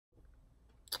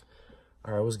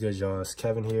All right, what's good, y'all? It's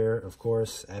Kevin here, of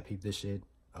course, at Peep This Shit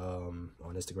on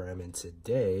Instagram. And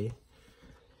today,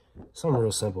 something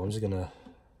real simple. I'm just going to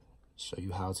show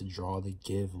you how to draw the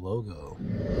Give logo.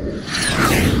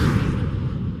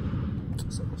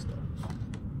 Simple stuff.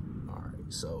 All right,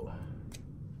 so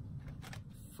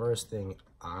first thing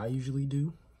I usually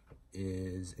do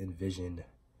is envision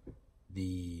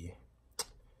the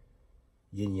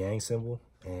yin-yang symbol.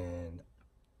 And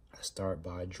I start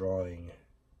by drawing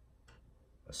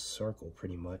a circle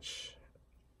pretty much,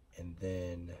 and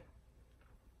then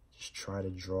just try to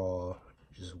draw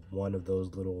just one of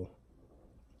those little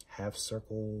half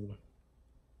circle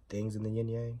things in the yin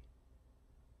yang,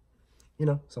 you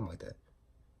know, something like that.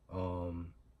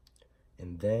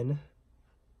 And then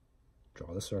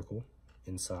draw the circle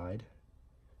inside,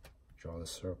 draw the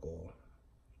circle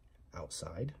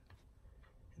outside,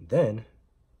 and then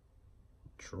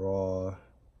draw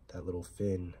that little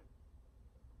fin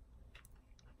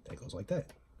that goes like that.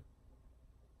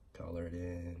 Color it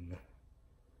in.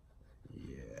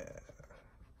 Yeah,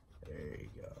 there you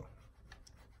go.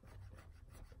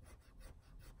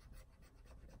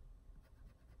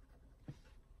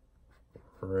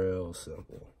 Real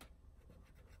simple.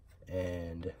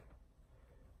 And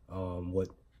what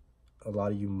a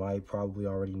lot of you might probably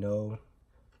already know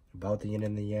about the yin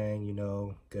and the yang, you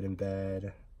know, good and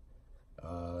bad,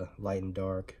 light and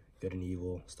dark, good and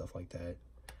evil, stuff like that.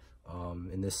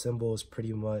 And this symbol is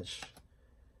pretty much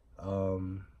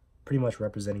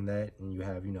representing that. And you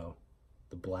have, you know,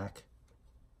 the black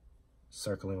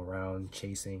circling around,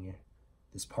 chasing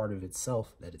this part of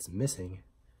itself that it's missing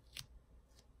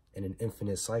in an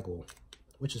infinite cycle,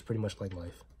 which is pretty much like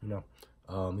life, you know.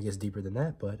 It gets deeper than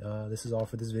that, but this is all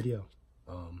for this video.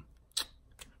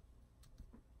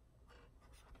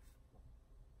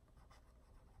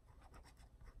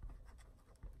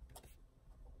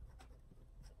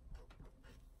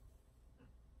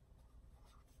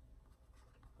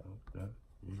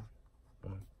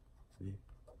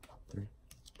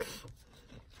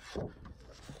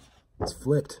 It's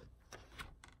flipped.